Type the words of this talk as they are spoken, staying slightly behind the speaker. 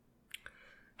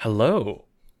Hello.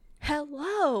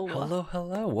 Hello.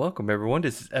 Hello. Welcome, everyone.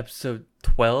 This is episode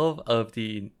 12 of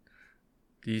the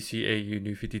DCAU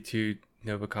New 52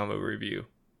 NgoVo Convo review.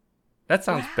 That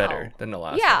sounds better than the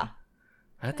last one.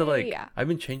 I have to I've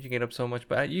been changing it up so much,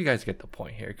 but you guys get the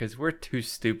point here because we're two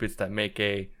stupids that make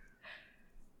a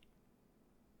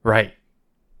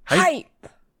hype.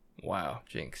 Wow,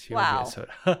 Jinx. Wow.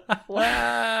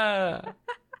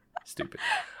 Stupid.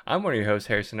 I'm one of your hosts,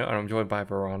 Harrison, and I'm joined by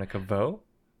Veronica Vo.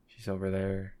 She's over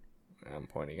there. I'm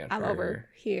pointing at her. I'm over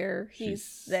here.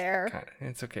 He's there.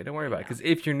 It's okay. Don't worry about it. Because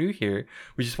if you're new here,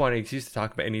 we just want an excuse to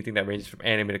talk about anything that ranges from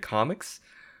anime to comics.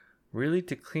 Really,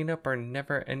 to clean up our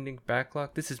never-ending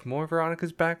backlog. This is more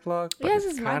Veronica's backlog. But yes,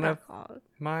 it's my kind of backlog.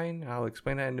 Mine. I'll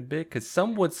explain that in a bit. Because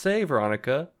some would say,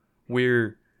 Veronica,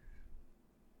 we're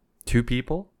two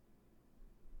people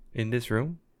in this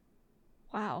room.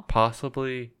 Wow.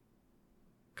 Possibly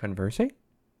conversing.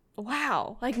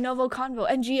 Wow. Like NgoVo Convo.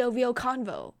 NgoVo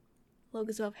Convo.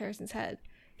 Logos above Harrison's head.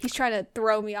 He's trying to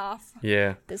throw me off.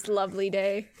 Yeah. This lovely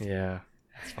day. Yeah.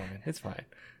 It's fine.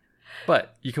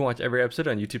 But you can watch every episode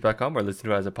on youtube.com or listen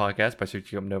to it as a podcast by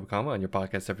searching up NgoVo Convo on your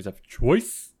podcast service of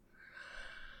choice.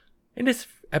 In this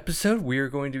episode, we are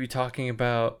going to be talking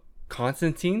about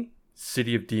Constantine,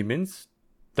 City of Demons,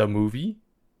 the movie.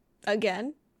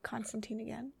 Again. Constantine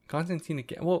again.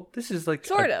 Well, this is like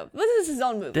sort of. This is his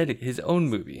own movie. His own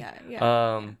movie.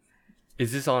 Yeah.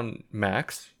 Is this on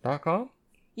Max.com?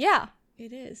 Yeah,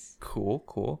 it is.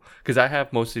 Cool. Because I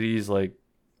have most of these, I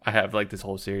have this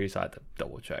whole series, so I had to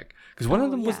double check. Because one of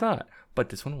them was not, but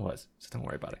this one was, so don't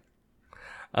worry about it.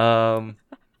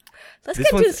 Let's get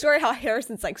to the story how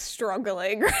Harrison's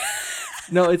struggling.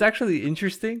 No, it's actually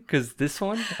interesting because this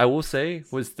one, I will say,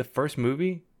 was the first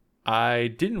movie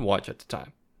I didn't watch at the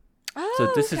time. Oh,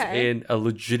 so this is a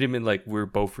legitimate, we're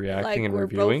both reacting and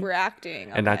reviewing. Both reacting.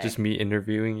 Okay. And not just me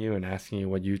interviewing you and asking you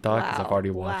what you thought, because I've already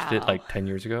watched it 10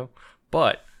 years ago.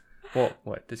 But,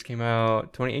 what? This came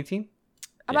out 2018?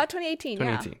 About 2018,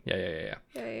 2018.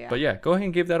 Yeah. But yeah, go ahead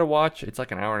and give that a watch. It's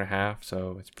like an hour and a half,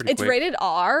 so it's pretty quick. It's rated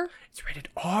R? It's rated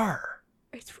R.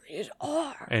 It's rated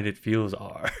R. And it feels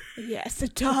R. Yes,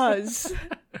 it does.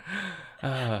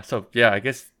 So, yeah, I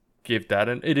guess give that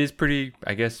it is pretty,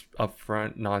 I guess,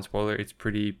 upfront, non-spoiler. It's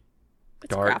pretty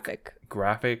dark.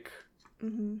 Graphic.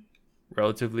 Mm-hmm.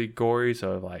 Relatively gory,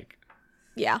 so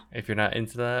if you're not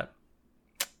into that.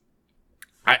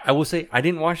 I will say I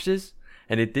didn't watch this,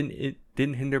 and it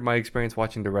didn't hinder my experience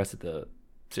watching the rest of the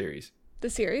series. The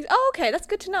series? Oh, okay. That's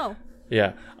good to know.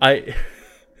 Yeah.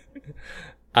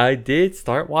 I did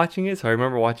start watching it, so I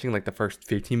remember watching the first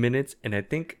 15 minutes, and I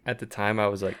think at the time I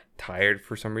was tired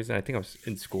for some reason. I think I was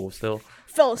in school still.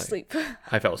 Fell asleep.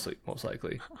 I fell asleep, most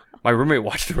likely. My roommate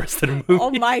watched the rest of the movie.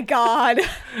 Oh my god.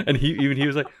 And he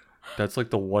was like, that's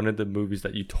the one of the movies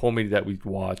that you told me that we'd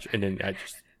watch, and then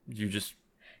you just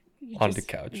on the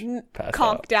couch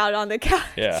conked out on the couch.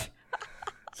 Yeah.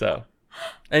 So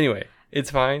anyway,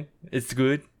 it's fine. It's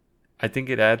good. I think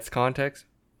it adds context.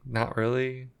 Not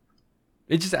really.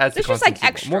 It just adds it's just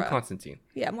extra. More Constantine.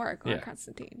 Yeah, more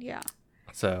Constantine. Yeah.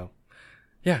 So,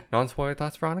 yeah, non-spoiler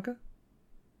thoughts, Veronica?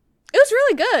 It was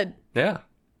really good. Yeah.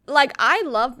 I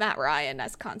love Matt Ryan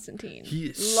as Constantine. He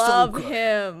is love so good.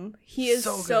 him. He is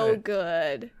so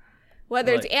good.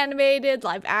 Whether it's animated,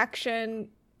 live action,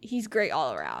 he's great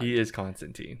all around. He is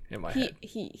Constantine in my head.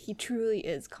 He truly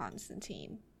is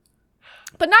Constantine.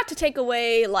 But not to take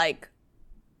away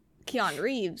Keanu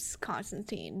Reeves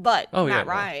Constantine, but Matt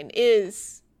Ryan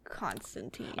is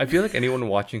Constantine. I feel like anyone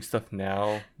watching stuff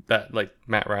now that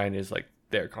Matt Ryan is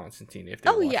their Constantine if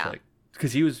they watch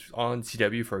because he was on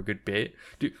CW for a good bit.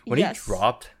 Dude, when he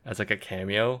dropped as a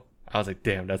cameo, I was like,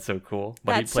 damn, that's so cool.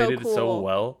 But he played it so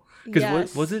well.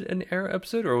 Because was it an Arrow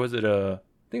episode or was it I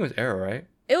think it was Arrow, right?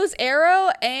 It was Arrow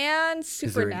and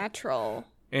Supernatural.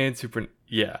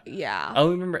 Yeah. Yeah. I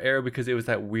only remember Arrow because it was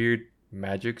that weird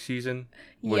magic season.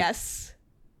 Yes.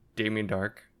 Damien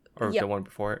Dark or the one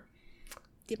before it.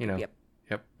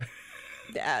 Yep.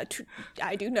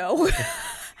 I do know.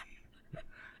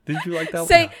 Didn't you like that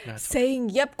one? Saying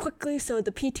yep quickly so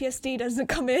the PTSD doesn't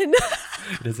come in.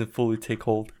 It doesn't fully take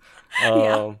hold.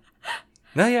 It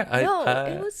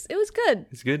was good.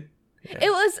 It's good. Yeah. It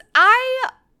was. I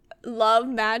love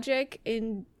magic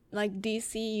in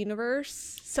DC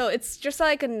universe, so it's just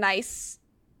a nice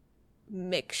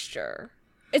mixture.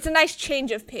 It's a nice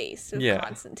change of pace with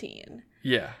Constantine.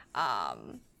 Yeah.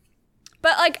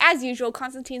 But as usual,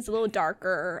 Constantine's a little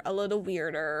darker, a little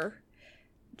weirder,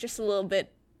 just a little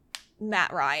bit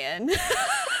Matt Ryan.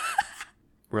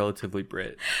 Relatively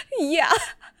Brit. Yeah.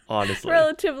 Honestly.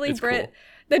 Relatively Brit. Cool.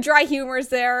 The dry humor's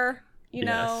there. you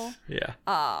know? Yeah.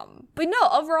 But no,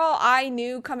 overall, I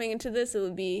knew coming into this it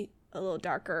would be a little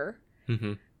darker.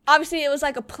 Mm-hmm. Obviously, it was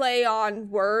like a play on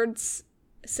words,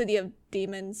 City of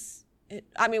Demons.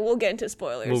 I mean, we'll get into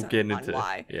spoilers on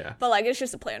why. Yeah. But like, it's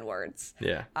just a play on words.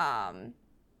 Yeah.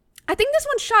 I think this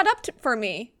one shot up for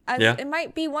me. It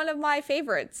might be one of my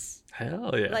favorites.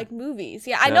 Hell yeah. Like movies.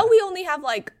 Yeah, I know we only have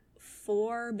like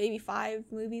 4, maybe 5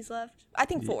 movies left. I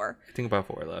think 4. I think about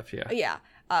 4 left, yeah. Yeah.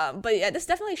 But yeah, this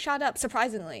definitely shot up,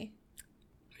 surprisingly.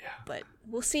 Yeah. But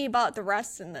we'll see about the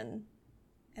rest and then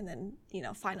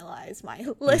finalize my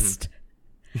list.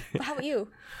 But how about you?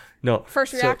 No.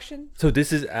 First reaction? So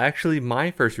this is actually my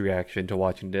first reaction to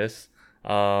watching this.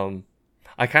 I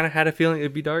kind of had a feeling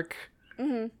it'd be dark.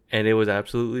 Mm-hmm. And it was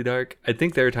absolutely dark. I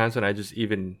think there were times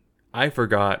when I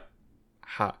forgot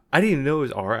how... I didn't even know it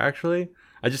was R, actually.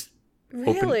 I just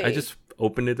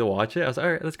opened it to watch it. I was like,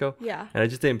 all right, let's go. Yeah. And I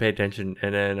just didn't pay attention.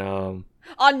 And then...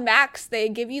 on Max, they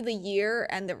give you the year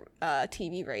and the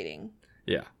TV rating.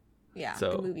 Yeah. Yeah,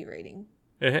 so, the movie rating.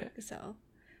 So...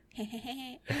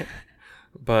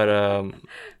 But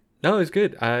no, it's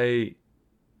good. I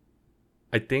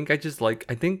think I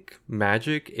think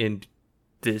magic in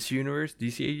this universe,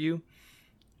 DCAU,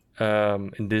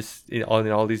 in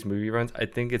all these movie runs, I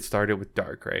think it started with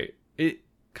dark, right? It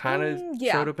kind of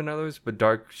showed up in others, but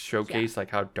dark showcased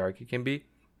like how dark it can be.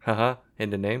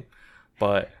 In the name.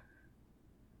 But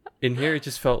in here it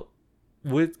just felt,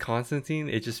 with Constantine,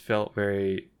 it just felt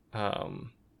very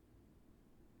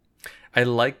I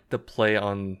like the play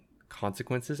on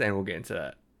consequences, and we'll get into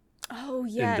that. Oh,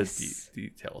 yes. In the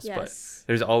details. Yes. But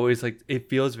there's always like, it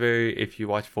feels very, if you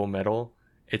watch Full Metal,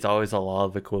 it's always a law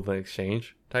of equivalent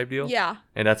exchange type deal. Yeah.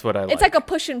 And that's what I like. It's like a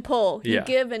push and pull. You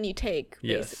give and you take,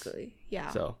 basically. Yeah.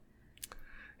 So,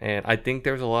 and I think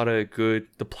there was a lot of good,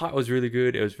 the plot was really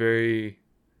good. It was very,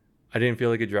 I didn't feel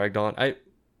like it dragged on. I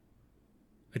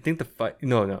think the fight...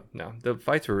 No. The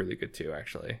fights were really good too,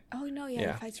 actually. Oh, no,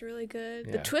 yeah. The fights were really good.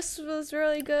 Yeah. The twist was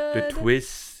really good. The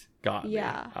twist got me.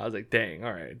 I was like, dang,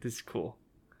 all right, this is cool.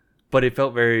 But it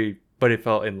felt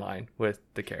in line with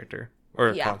the character.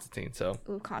 Or Constantine, so...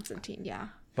 Ooh, Constantine, yeah.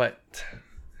 But,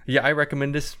 yeah, I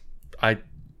recommend this. I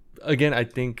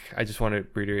think I just want to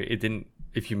reiterate,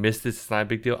 if you missed this, it's not a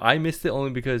big deal. I missed it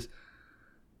only because...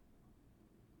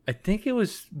 I think it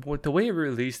was the way it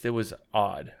released. It was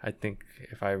odd. I think,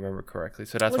 if I remember correctly.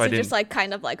 So that's why I didn't. Was it just like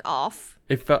kind of like off?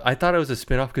 I thought it was a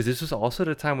spin-off because this was also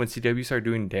the time when CW started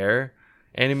doing their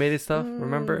animated stuff.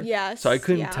 Remember? Yes. So I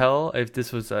couldn't tell if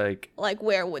this was like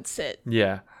where it would sit.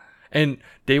 Yeah, and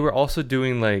they were also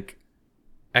doing like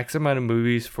X amount of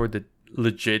movies for the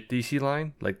legit DC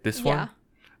line, like this one.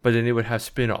 But then they would have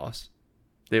spin-offs.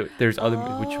 There's other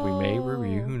which we may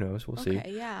review. Who knows? We'll see.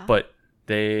 Yeah. But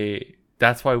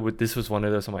that's why this was one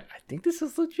of those. I'm like, I think this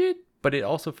is legit, but it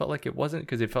also felt like it wasn't,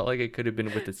 because it felt like it could have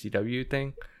been with the CW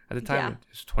thing at the time. Yeah. It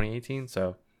was 2018,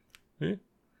 so. Yeah.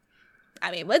 I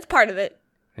mean, it's part of it.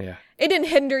 Yeah. It didn't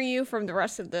hinder you from the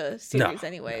rest of the series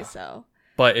anyway, so.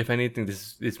 But if anything,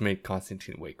 this made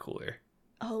Constantine way cooler.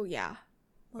 Oh, yeah.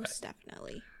 Most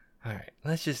definitely. All right,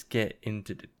 let's just get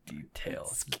into the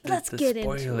details. Let's get into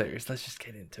spoilers. Let's just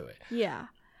get into it. Yeah.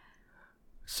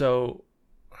 So...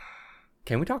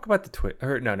 Can we talk about the twist?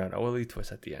 Or no. We'll leave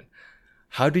twist at the end.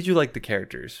 How did you like the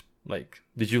characters? Like,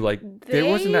 did you like... There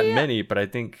wasn't that many, but I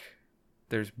think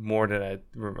there's more than I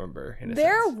remember.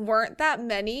 There weren't that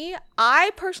many. I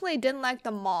personally didn't like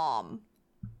the mom.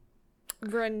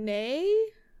 Renee?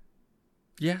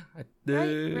 Yeah. Right?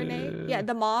 Renee? Yeah,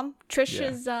 the mom.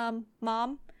 Trish's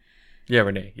mom. Yeah,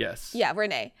 Renee. Yes. Yeah,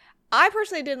 Renee. I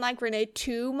personally didn't like Renee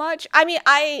too much. I mean,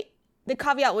 the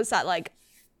caveat was that, like,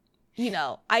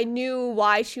 I knew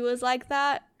why she was like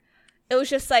that. It was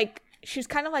just like, she's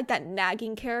kind of like that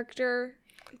nagging character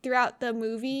throughout the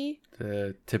movie.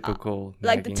 The typical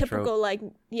nagging trope.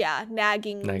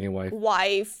 Nagging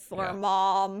wife or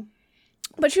mom.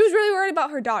 But she was really worried about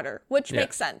her daughter, which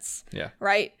makes sense. Yeah.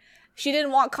 Right? She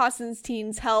didn't want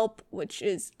Constantine's help, which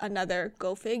is another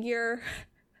go figure.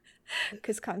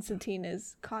 Because Constantine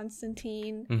is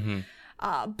Constantine.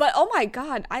 Mm-hmm. But oh my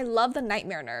god, I love the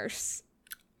Nightmare Nurse.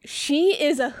 She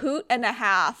is a hoot and a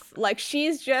half. Like,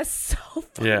 she's just so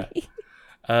funny.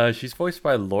 Yeah. She's voiced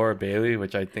by Laura Bailey,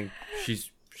 which I think she's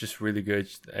just really good.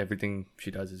 Everything she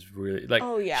does is really, like,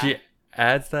 she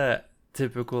adds that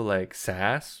typical, like,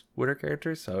 sass with her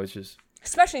character. So it's just...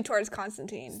 Especially towards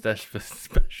Constantine.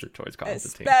 Especially towards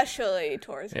Constantine.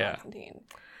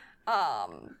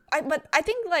 But I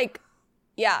think, like,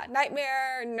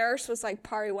 Nightmare Nurse was, like,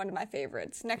 probably one of my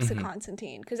favorites next to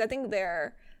Constantine. Because I think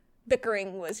their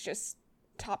bickering was just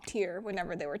top tier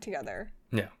whenever they were together.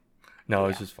 Yeah. No, it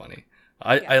was just funny.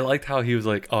 I liked how he was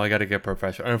like, oh, I gotta get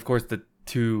professional. And of course the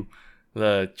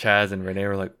Chaz and Renee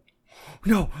were like,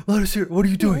 no, let us hear it. What are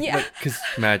you doing? Yeah. Because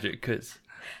magic. Because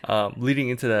leading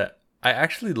into that, I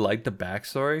actually liked the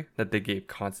backstory that they gave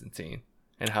Constantine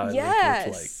and how it linked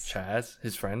with like Chaz,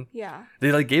 his friend. Yeah.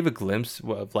 They like gave a glimpse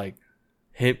of like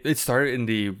him. It started in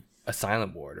the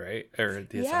asylum ward, right? Or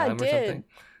the asylum or something.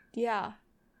 Yeah.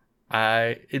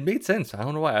 It made sense. I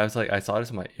don't know why. I was like, I saw this.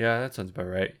 I'm like, yeah, that sounds about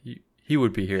right. He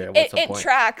would be here at some point. It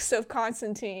tracks of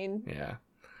Constantine. Yeah.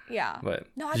 Yeah. But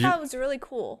no, I thought it was really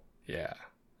cool. Yeah.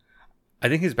 I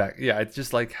think he's back. Yeah, it's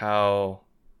just like how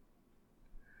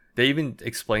they even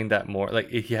explained that more. Like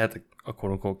he had like a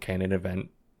quote unquote canon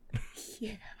event.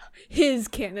 Yeah. His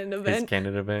canon event. His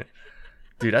canon event.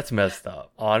 Dude, that's messed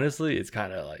up. Honestly, it's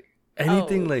kind of like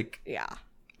anything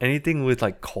anything with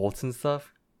like cults and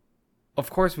stuff. Of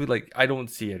course, I don't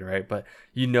see it, right? But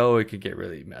you know it could get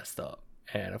really messed up.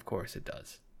 And of course it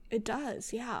does. It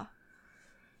does, yeah.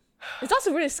 It's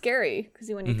also really scary because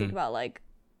when you think about like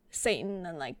Satan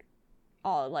and like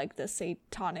all like the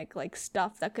satanic like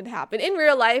stuff that could happen in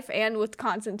real life and with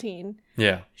Constantine.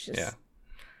 Yeah. Yeah.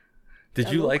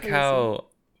 Did you like how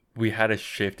we had a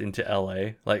shift into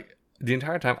LA? Like the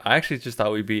entire time, I actually just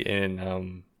thought we'd be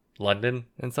in London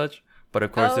and such. But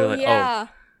of course they're like,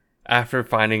 after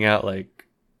finding out like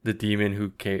the demon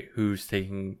who's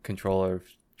taking control of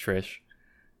Trish.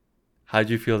 How'd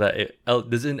you feel that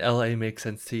doesn't LA make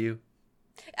sense to you?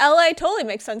 LA totally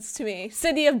makes sense to me.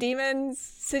 City of demons,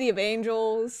 city of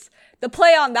angels. The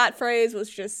play on that phrase was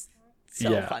just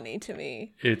so funny to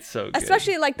me. It's so good.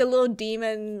 Especially like the little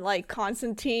demon like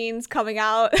Constantine's coming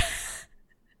out.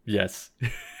 Yes.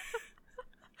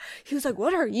 He was like,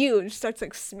 what are you? And starts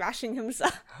like smashing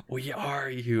himself. We are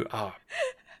you. Oh,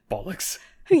 bollocks.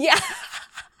 Yeah.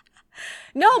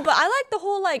 No, but I like the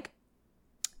whole like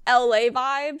LA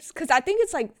vibes because I think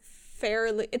it's like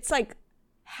it's like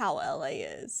how LA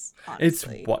is,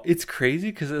 honestly. It's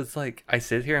crazy because it's like I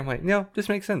sit here, I'm like, no, this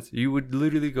makes sense. You would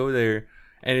literally go there,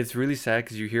 and it's really sad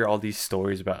because you hear all these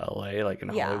stories about LA, like in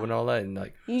Hollywood and all that, and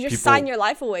like you just sign your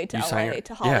life away to LA,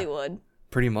 to Hollywood.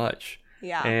 Pretty much.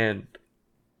 Yeah. And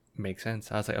makes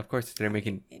sense. I was like, of course they're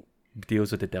making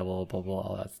deals with the devil, blah blah,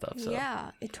 all that stuff. So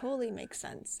yeah, it totally makes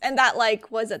sense. And that like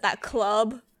that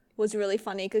club was really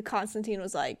funny because Constantine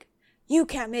was like, you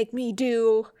can't make me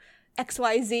do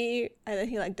XYZ, and then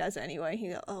he like does it anyway. He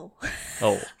goes, oh.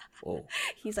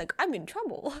 He's like, I'm in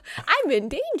trouble. I'm in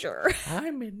danger.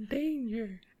 I'm in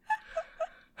danger.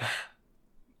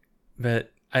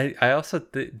 But I also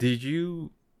did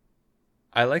you?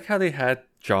 I like how they had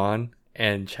John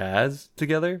and Chaz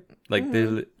together, like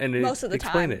most of the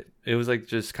explain time. It was like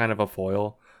just kind of a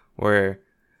foil where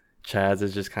Chaz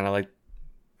is just kind of like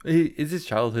he is his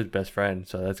childhood best friend,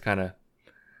 so that's kind of.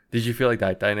 Did you feel like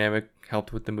that dynamic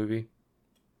helped with the movie?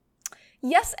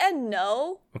 Yes and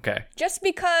no. Okay. Just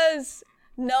because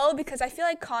I feel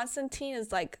like Constantine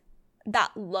is like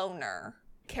that loner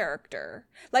character.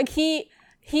 Like he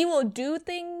will do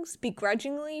things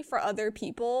begrudgingly for other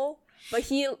people, but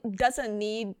he doesn't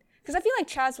need, because I feel like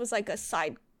Chaz was like a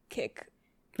sidekick.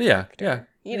 Yeah, character.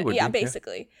 Yeah.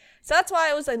 Basically. So that's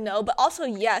why it was a no, but also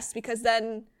yes, because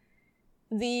then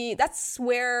that's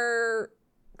where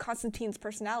Constantine's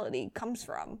personality comes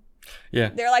from. Yeah.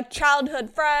 They're like childhood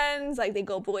friends, like they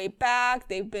go way back,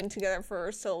 they've been together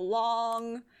for so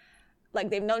long, like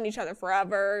they've known each other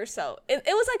forever. So it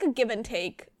was like a give and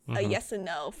take, a yes and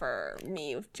no for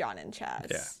me with John and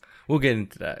Chaz. Yeah. We'll get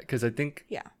into that because I think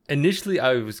initially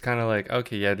I was kind of like,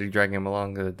 okay, yeah, they're dragging him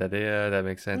along, that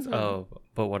makes sense. Oh,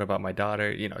 but what about my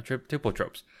daughter? You know, typical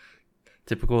tropes.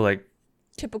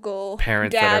 Typical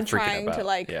parents dad that are trying about. To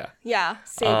like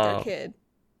save their kid.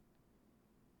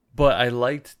 But I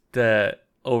liked that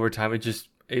over time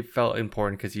it felt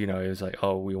important because it was like,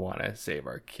 oh, we want to save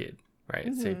our kid,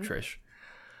 right? Save Trish.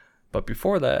 But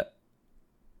before that,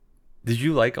 did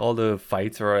you like all the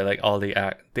fights or like all the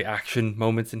action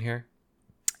moments in here?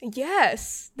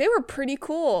 Yes, they were pretty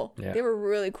cool. Yeah. They were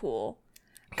really cool.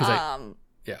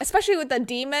 Especially with the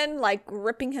demon like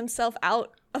ripping himself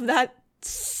out of that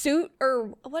suit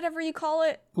or whatever you call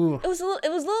it. Ooh. It was a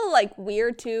little like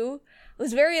weird too. It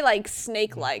was very like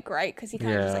snake-like, right? Because he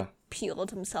kind of just like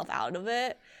peeled himself out of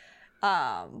it.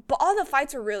 But all the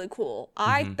fights were really cool.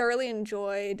 I thoroughly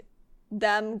enjoyed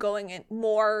them going in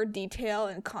more detail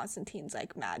in Constantine's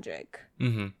like magic,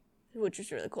 which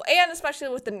was really cool. And especially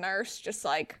with the nurse, just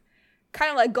like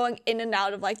kind of like going in and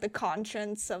out of like the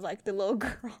conscience of like the little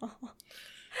girl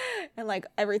and like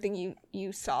everything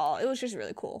you saw. It was just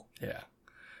really cool. Yeah.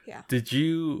 Yeah. Did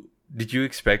you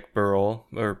expect Birul?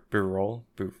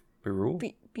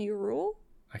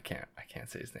 I can't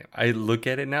say his name. I look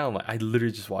at it now. I'm like, I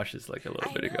literally just watched this like a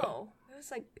little bit ago. It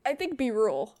was like, I think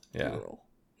B-Rule. Yeah. B-Rule.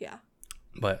 Yeah.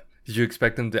 But did you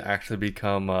expect him to actually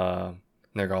become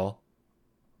Nergal?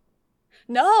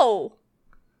 No.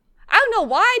 I don't know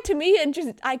why. To me,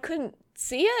 I couldn't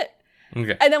see it.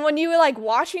 Okay. And then when you were like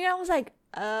watching it, I was like,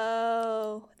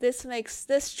 oh, this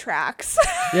tracks.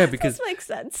 Yeah, because this makes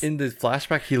sense. In the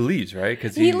flashback, he leaves, right?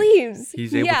 Because he leaves.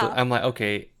 He's able to. I'm like,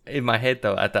 okay. In my head,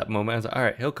 though, at that moment, I was like, all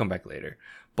right, he'll come back later.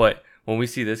 But when we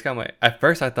see this guy, I'm like, at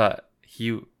first I thought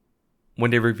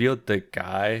when they revealed the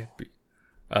guy,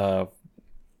 the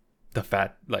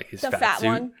fat, like his fat suit,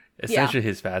 one. essentially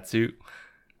his fat suit.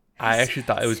 I actually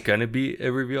thought it was gonna be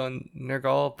a reveal on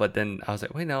Nergal, but then I was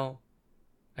like, wait, no.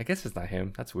 I guess it's not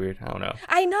him. That's weird. I don't know.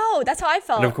 I know. That's how I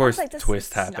felt. And of course, like,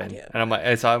 twist happened, and I'm like,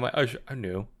 oh, I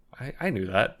knew. I knew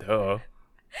that. Duh.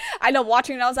 I know.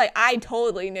 Watching it, I was like, I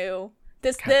totally knew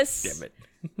this. Damn it.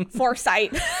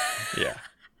 Foresight. Yeah,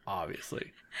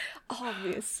 obviously.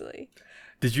 Obviously.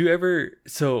 Did you ever?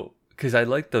 So, because I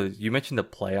like you mentioned the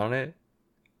play on it.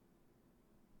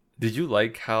 Did you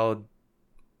like how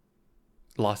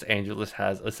Los Angeles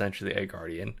has essentially a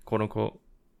guardian, quote unquote?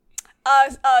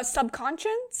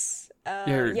 Subconscious.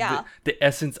 The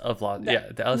essence of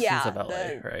the essence of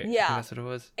LA, right? Yeah, I think that's what it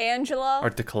was. Angela, or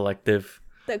the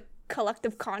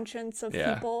collective conscience of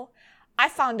people. I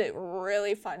found it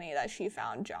really funny that she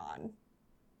found John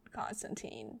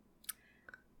Constantine.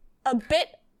 A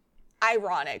bit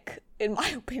ironic, in my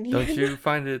opinion. Don't you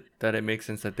find that it makes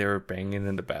sense that they were banging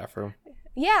in the bathroom?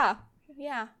 Yeah.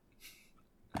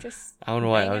 Just I don't know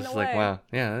why. I was just like, wow,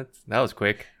 yeah, that was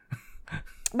quick.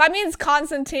 But I mean, it's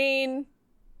Constantine.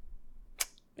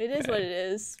 It is what it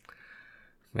is.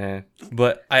 Man,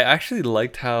 but I actually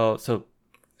liked how. So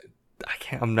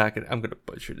I'm gonna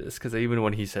butcher this because even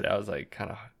when he said it, I was like,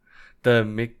 kind of the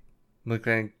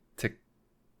Mictlantecuhtli.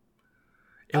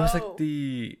 It was like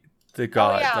the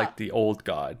god, like the old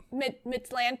god.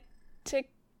 Mictlantecuhtli.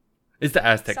 It's the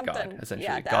Aztec god,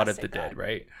 essentially, god of the dead,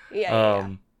 right? Yeah.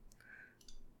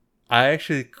 I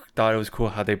actually thought it was cool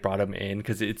how they brought him in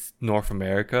because it's North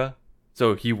America,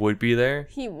 so he would be there.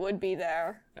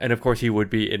 And of course, he would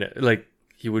be in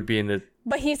the.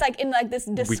 But he's like in like this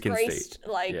disgraced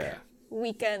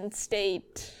weekend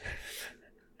state.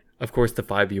 Of course, the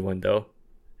 5v1 though.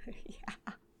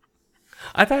 Yeah.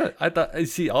 I thought.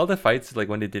 See, all the fights like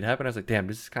when they did happen, I was like, damn,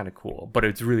 this is kind of cool, but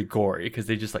it's really gory because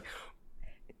they just like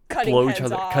blow each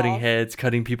other, cutting heads,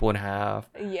 cutting people in half.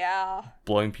 Yeah.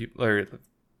 Blowing people or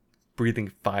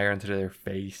breathing fire into their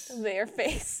face.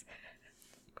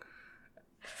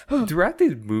 Throughout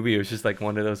the movie, it was just like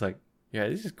one of those like, yeah,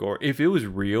 this is gore. If it was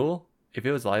real, if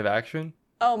it was live action,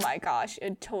 oh my gosh,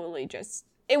 it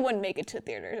wouldn't make it to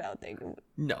theaters. I don't think.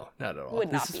 No, not at all.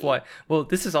 This is why. Well,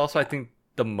 this is also I think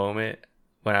the moment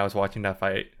when I was watching that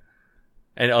fight,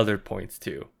 and other points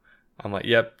too. I'm like,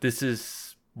 yep, this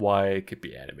is why it could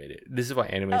be animated. This is why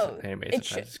anime sometimes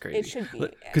is crazy. It should be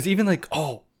because even like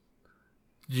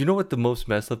you know what the most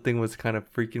messed up thing was kind of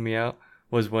freaking me out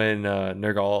was when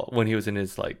Nergal, when he was in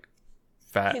his like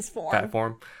fat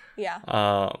form.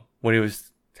 Yeah. When he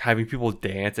was having people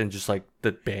dance and just like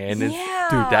the band and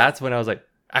dude, that's when I was like,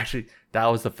 actually, that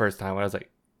was the first time when I was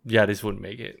like, yeah, this wouldn't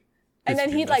make it. And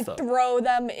then he'd like throw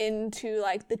them into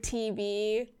like the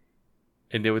TV.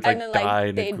 And they would like die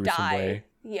in a gruesome way.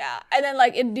 Yeah. And then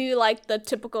like it'd do like the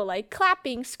typical like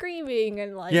clapping, screaming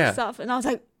and like stuff. And I was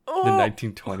like, oh. The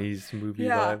 1920s movie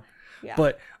vibe. Yeah.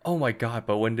 But oh my god,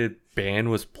 but when the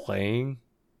band was playing,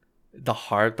 the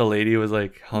lady was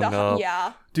like hung up.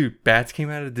 Yeah. Dude, bats came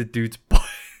out of the dude's butt.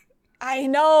 I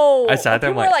know. I sat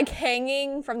there people were like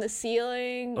hanging from the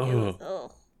ceiling.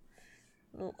 Ugh.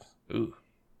 Ooh.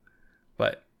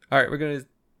 But all right, we're gonna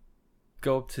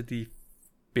go up to the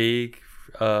big.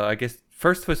 I guess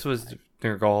first twist was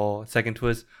Nergal. Second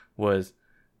twist was,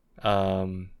 what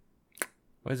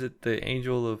is it? The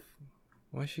angel of,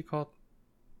 what is she called?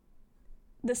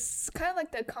 This kind of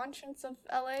like the conscience of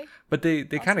LA. But they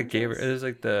kind of gave her. It was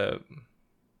like the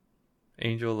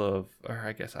angel of, or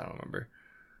I guess I don't remember.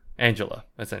 Angela,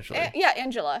 essentially.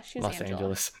 Angela. She's Los Angela.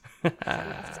 Angeles.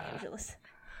 Los Angeles.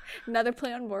 Another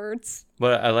play on words.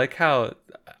 But I like how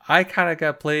I kind of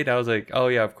got played. I was like, oh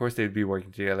yeah, of course they'd be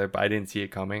working together, but I didn't see it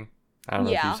coming. I don't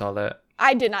know if you saw that.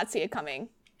 I did not see it coming.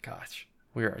 Gosh,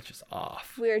 we are just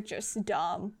off. We're just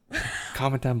dumb.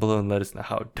 Comment down below and let us know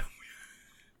how dumb we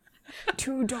are.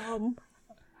 Too dumb.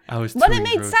 But it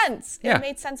made sense. Yeah. It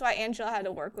made sense why Angela had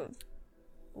to work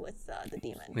with the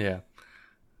demon. Yeah.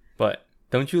 But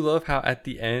don't you love how at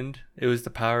the end it was the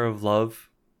power of love?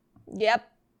 Yep.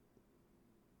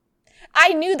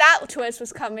 I knew that twist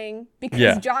was coming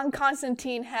because John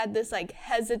Constantine had this like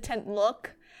hesitant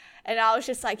look, and I was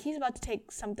just like, he's about to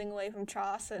take something away from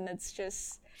Tross, and it's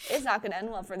not gonna end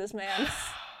well for this man.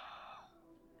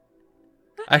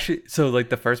 Actually, so like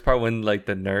the first part when like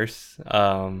the nurse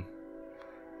was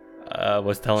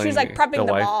telling, she was like prepping the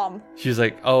wife, mom. She was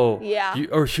like, "Oh, yeah,"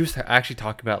 or she was actually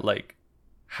talking about like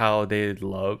how they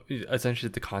love. Essentially,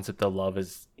 the concept of love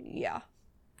is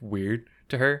weird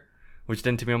to her, which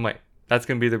then to me, I'm like, that's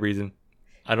gonna be the reason.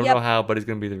 I don't know how, but it's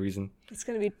gonna be the reason. It's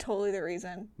gonna be totally the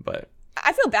reason. But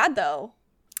I feel bad though.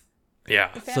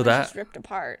 Yeah, the family's just ripped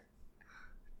apart.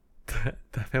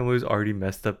 The family was already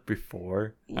messed up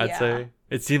before. I'd say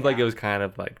it seemed like it was kind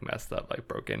of like messed up, like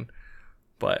broken.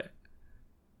 But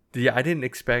yeah, I didn't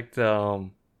expect.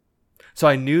 So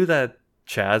I knew that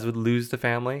Chaz would lose the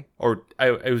family, or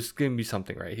it was gonna be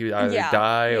something, right? He would either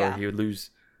die or he would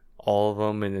lose all of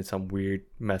them in some weird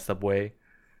messed up way.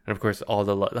 And of course, all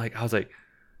the like I was like,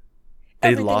 they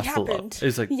everything lost happened. The love.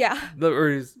 It's like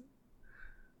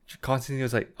Constantine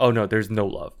was like, oh no, there's no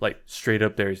love. Like straight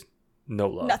up, there's no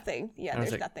love. Nothing. Yeah,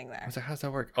 there's nothing there. I was like, how's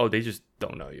that work? Oh, they just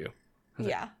don't know you.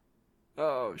 Yeah. Like,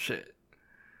 oh shit.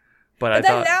 But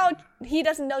then now he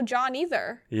doesn't know John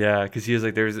either. Yeah, because he was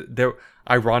like, there.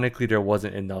 Ironically, there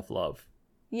wasn't enough love.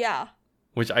 Yeah.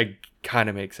 Which I kind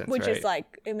of makes sense. Which right? is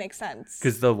like it makes sense.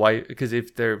 Because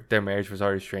if their marriage was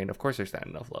already strained, of course there's not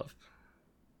enough love.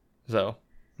 So,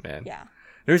 man. Yeah.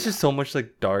 There's just so much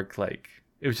like dark, like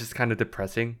it was just kind of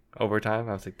depressing over time.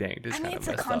 I was like, dang, this kind of messed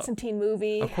up. It's a Constantine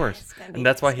movie. Of course, and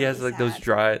that's why he has like those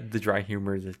dry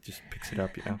humor that just picks it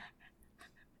up, you know.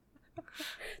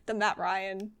 The Matt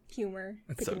Ryan humor.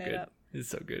 It's so good. It's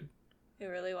so good. It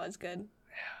really was good.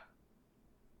 Yeah.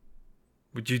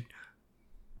 Would you?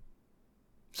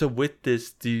 So with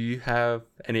this, do you have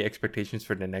any expectations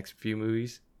for the next few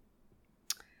movies?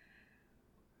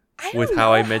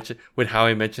 How I mentioned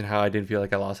how I didn't feel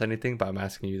like I lost anything, but I'm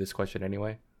asking you this question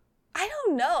anyway. I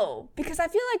don't know, because I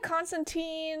feel like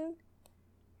Constantine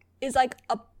is like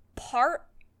a part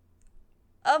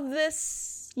of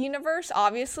this universe,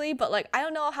 obviously, but like I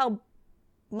don't know how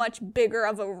much bigger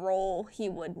of a role he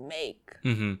would make.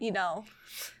 Mm-hmm. You know,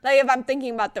 like if I'm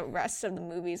thinking about the rest of the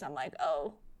movies, I'm like,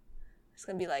 oh, it's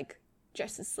gonna be like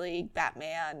Justice League,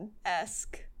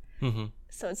 Batman-esque. Mm-hmm.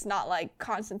 So it's not like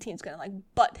Constantine's gonna like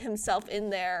butt himself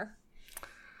in there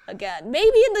again.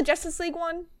 Maybe in the Justice League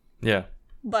one. Yeah.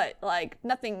 But like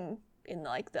nothing in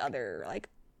like the other like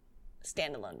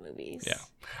standalone movies. Yeah.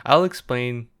 I'll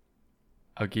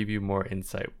give you more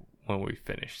insight when we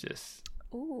finish this.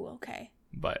 Ooh, okay.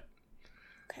 But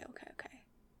Okay.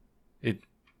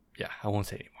 I won't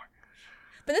say anymore.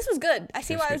 But this was good. I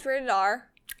see why it was rated R.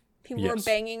 People were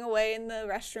banging away in the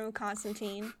restroom with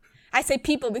Constantine. I say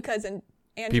people because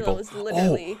Angela was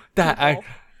literally I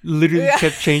literally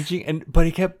kept changing,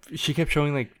 but she kept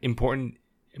showing like important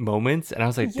moments, and I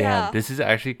was like, damn, this is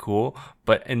actually cool.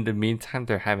 But in the meantime,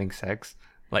 they're having sex,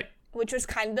 like, which was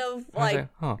kind of like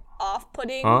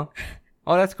off-putting. Huh?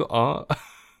 Oh, that's cool.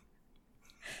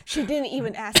 She didn't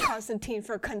even ask Constantine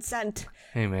for consent.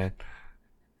 Hey man,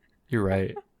 you're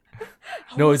right.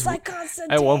 No, it's like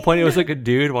Constantine. At one point it was like a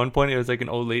dude. One point it was like an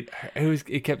old lady.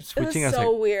 It kept switching. It was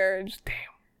so weird. Damn.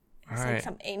 It was like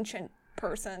some ancient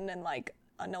person and like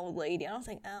an old lady. And I was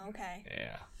like, oh, okay.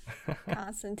 Yeah.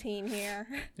 Constantine here.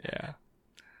 Yeah.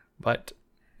 But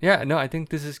yeah, no, I think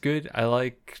this is good.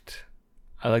 I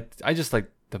just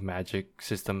like the magic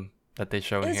system that they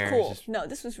show in here. It's cool. No,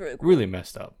 this was really cool. Really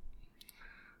messed up.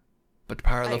 But the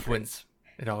power of love wins.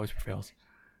 It always prevails.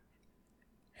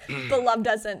 But love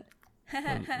doesn't.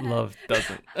 Love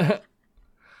doesn't.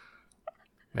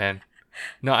 Man.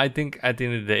 No, I think at the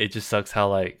end of the day, it just sucks how,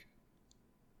 like,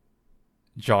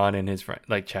 John and his friend,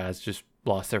 like, Chaz, just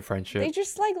lost their friendship. They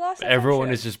just, like, lost their Everyone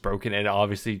friendship. is just broken, and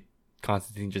obviously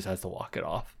Constantine just has to walk it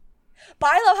off. But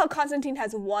I love how Constantine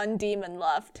has one demon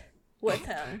left with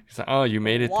him. He's like, oh, you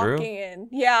made it through? Walking in.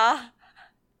 Yeah.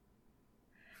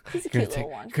 He's a cute little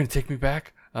one. You're going to take me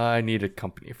back? I need a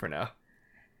company for now.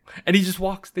 And they just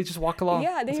walk along.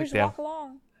 Yeah, they just walk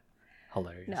along.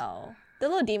 Hilarious. No. The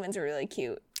little demons are really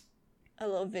cute. A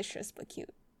little vicious, but cute.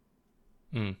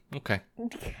 Okay.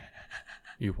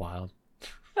 You wild.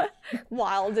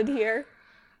 Wild in here.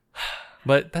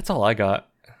 But that's all I got.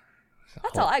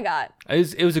 That's all I got.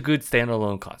 It was a good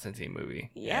standalone Constantine movie.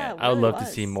 Yeah, I would love to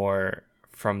see more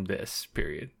from this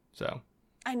period. So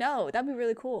I know. That'd be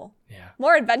really cool. Yeah.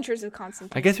 More adventures of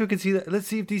Constantine. I guess we could see that. Let's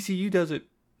see if DCU does it.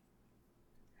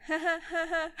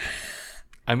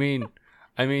 I mean,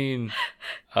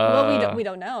 well, we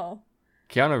don't know.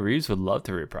 Keanu Reeves would love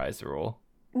to reprise the role.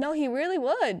 No, he really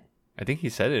would. I think he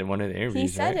said it in one of the interviews. He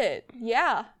said it.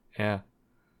 Yeah. Yeah.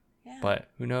 But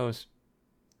who knows?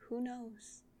 Who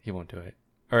knows? He won't do it.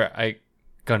 Or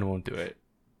Gunn won't do it.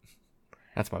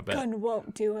 That's my bet. Gunn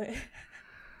won't do it.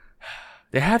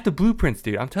 They have the blueprints,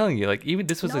 dude. I'm telling you, like, even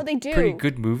this was a pretty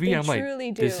good movie. I'm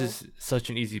like, this is such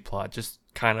an easy plot. Just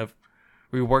kind of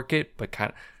rework it, but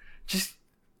kind of just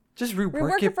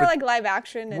rework it for like live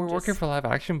action. Rework it for live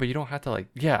action, but you don't have to like.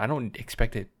 Yeah, I don't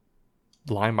expect it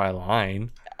line by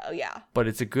line. Oh yeah. But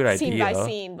it's a good idea. Scene by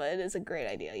scene, but it is a great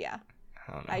idea. Yeah.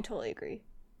 I don't know. I totally agree.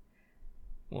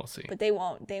 We'll see. But they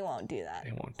won't do that.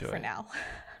 They won't do it for now.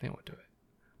 They won't do it.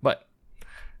 But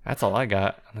that's all I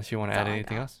got. Unless you want to add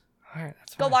anything else. All right,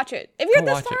 that's fine. Go watch it. If you're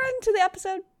this far into the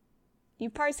episode,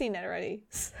 you've probably seen it already.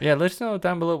 Yeah, let us know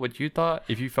down below what you thought.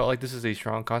 If you felt like this is a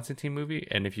strong Constantine movie,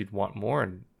 and if you'd want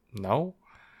more. No.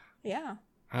 Yeah.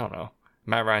 I don't know.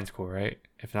 Matt Ryan's cool, right?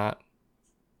 If not,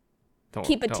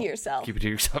 keep it to yourself. Keep it to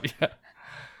yourself. Yeah.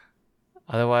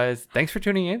 Otherwise, thanks for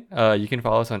tuning in. You can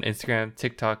follow us on Instagram,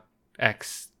 TikTok,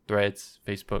 X, Threads,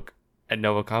 Facebook at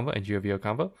NgoVo Convo and NgoVo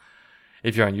Convo.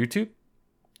 If you're on YouTube,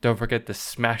 don't forget to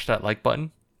smash that like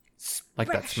button.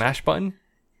 Like that smash button.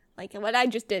 Like what I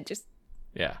just did. Just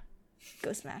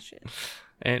go smash it.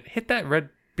 And hit that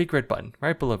big red button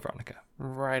right below Veronica.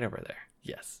 Right over there.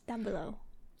 Yes. Down below.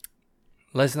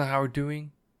 Let us know how we're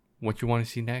doing. What you want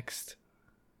to see next.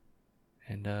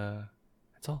 And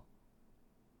that's all.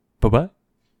 Bye-bye.